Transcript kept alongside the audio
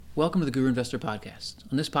Welcome to the Guru Investor Podcast.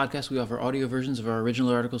 On this podcast, we offer audio versions of our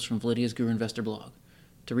original articles from Validia's Guru Investor blog.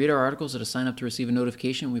 To read our articles or to sign up to receive a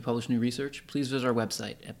notification when we publish new research, please visit our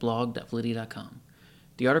website at blog.validia.com.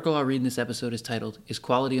 The article I'll read in this episode is titled, Is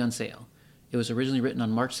Quality on Sale? It was originally written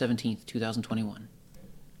on March 17, 2021.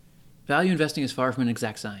 Value investing is far from an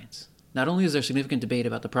exact science. Not only is there significant debate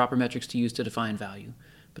about the proper metrics to use to define value,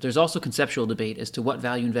 but there's also conceptual debate as to what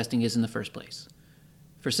value investing is in the first place.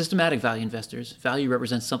 For systematic value investors, value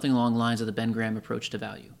represents something along the lines of the Ben Graham approach to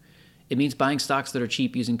value. It means buying stocks that are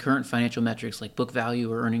cheap using current financial metrics like book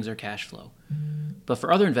value or earnings or cash flow. But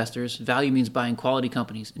for other investors, value means buying quality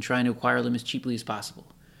companies and trying to acquire them as cheaply as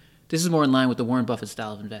possible. This is more in line with the Warren Buffett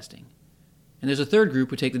style of investing. And there's a third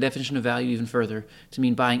group who take the definition of value even further to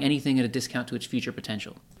mean buying anything at a discount to its future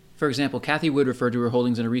potential. For example, Cathie Wood referred to her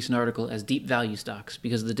holdings in a recent article as deep value stocks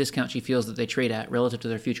because of the discount she feels that they trade at relative to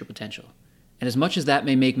their future potential. And as much as that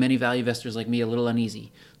may make many value investors like me a little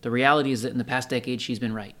uneasy, the reality is that in the past decade she's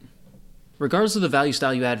been right. Regardless of the value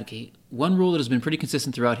style you advocate, one rule that has been pretty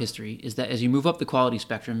consistent throughout history is that as you move up the quality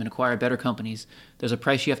spectrum and acquire better companies, there's a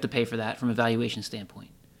price you have to pay for that from a valuation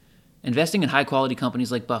standpoint. Investing in high-quality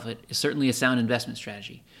companies like Buffett is certainly a sound investment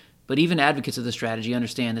strategy, but even advocates of the strategy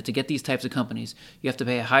understand that to get these types of companies, you have to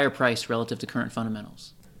pay a higher price relative to current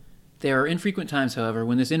fundamentals. There are infrequent times, however,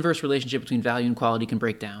 when this inverse relationship between value and quality can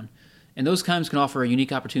break down, and those times can offer a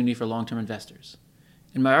unique opportunity for long-term investors.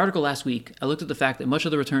 In my article last week, I looked at the fact that much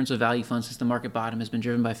of the returns of value funds since the market bottom has been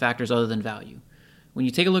driven by factors other than value. When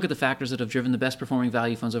you take a look at the factors that have driven the best-performing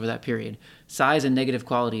value funds over that period, size and negative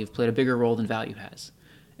quality have played a bigger role than value has.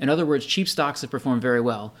 In other words, cheap stocks have performed very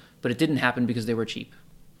well, but it didn't happen because they were cheap.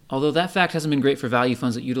 Although that fact hasn't been great for value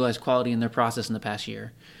funds that utilize quality in their process in the past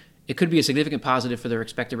year, it could be a significant positive for their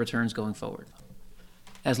expected returns going forward.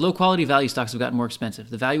 As low-quality value stocks have gotten more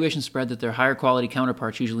expensive, the valuation spread that their higher-quality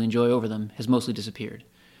counterparts usually enjoy over them has mostly disappeared.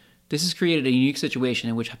 This has created a unique situation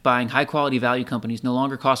in which buying high-quality value companies no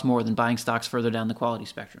longer costs more than buying stocks further down the quality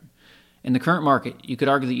spectrum. In the current market, you could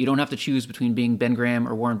argue that you don't have to choose between being Ben Graham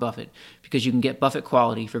or Warren Buffett because you can get Buffett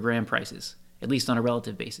quality for Graham prices, at least on a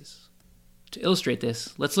relative basis. To illustrate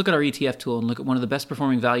this, let's look at our ETF tool and look at one of the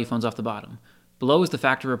best-performing value funds off the bottom. Below is the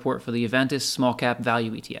factor report for the Aventis Small Cap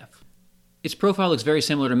Value ETF. Its profile looks very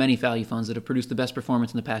similar to many value funds that have produced the best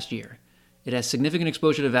performance in the past year. It has significant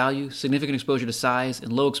exposure to value, significant exposure to size,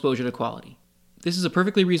 and low exposure to quality. This is a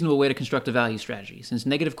perfectly reasonable way to construct a value strategy, since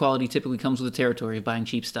negative quality typically comes with the territory of buying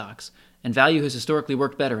cheap stocks, and value has historically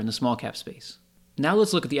worked better in the small cap space. Now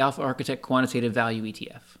let's look at the Alpha Architect Quantitative Value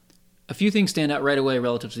ETF. A few things stand out right away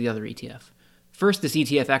relative to the other ETF. First, this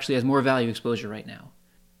ETF actually has more value exposure right now.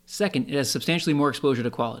 Second, it has substantially more exposure to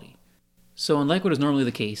quality. So unlike what is normally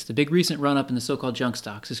the case, the big recent run-up in the so-called junk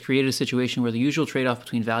stocks has created a situation where the usual trade-off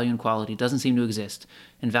between value and quality doesn't seem to exist,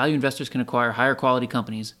 and value investors can acquire higher quality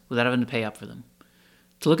companies without having to pay up for them.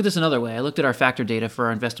 To look at this another way, I looked at our factor data for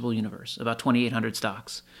our investable universe, about 2,800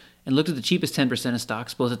 stocks, and looked at the cheapest 10% of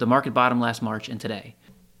stocks both at the market bottom last March and today.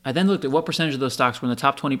 I then looked at what percentage of those stocks were in the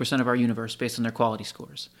top 20% of our universe based on their quality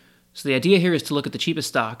scores. So the idea here is to look at the cheapest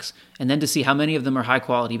stocks, and then to see how many of them are high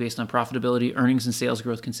quality based on profitability, earnings and sales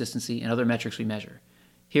growth consistency, and other metrics we measure.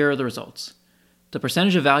 Here are the results. The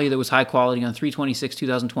percentage of value that was high quality on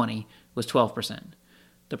 3/26/2020 was 12%.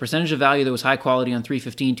 The percentage of value that was high quality on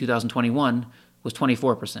 3/15/2021 was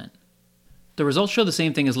 24%. The results show the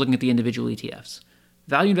same thing as looking at the individual ETFs.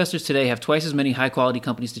 Value investors today have twice as many high quality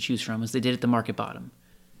companies to choose from as they did at the market bottom.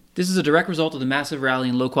 This is a direct result of the massive rally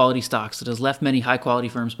in low-quality stocks that has left many high-quality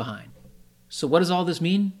firms behind. So what does all this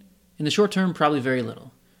mean? In the short term, probably very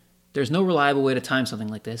little. There's no reliable way to time something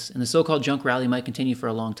like this, and the so-called junk rally might continue for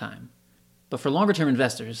a long time. But for longer-term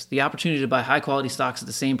investors, the opportunity to buy high-quality stocks at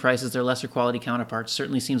the same price as their lesser-quality counterparts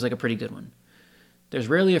certainly seems like a pretty good one. There's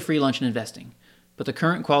rarely a free lunch in investing, but the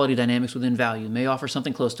current quality dynamics within value may offer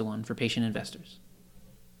something close to one for patient investors.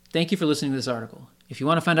 Thank you for listening to this article. If you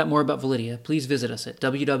want to find out more about Validia, please visit us at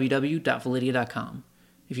www.validia.com.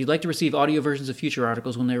 If you'd like to receive audio versions of future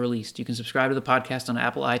articles when they're released, you can subscribe to the podcast on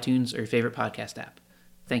Apple iTunes or your favorite podcast app.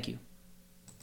 Thank you.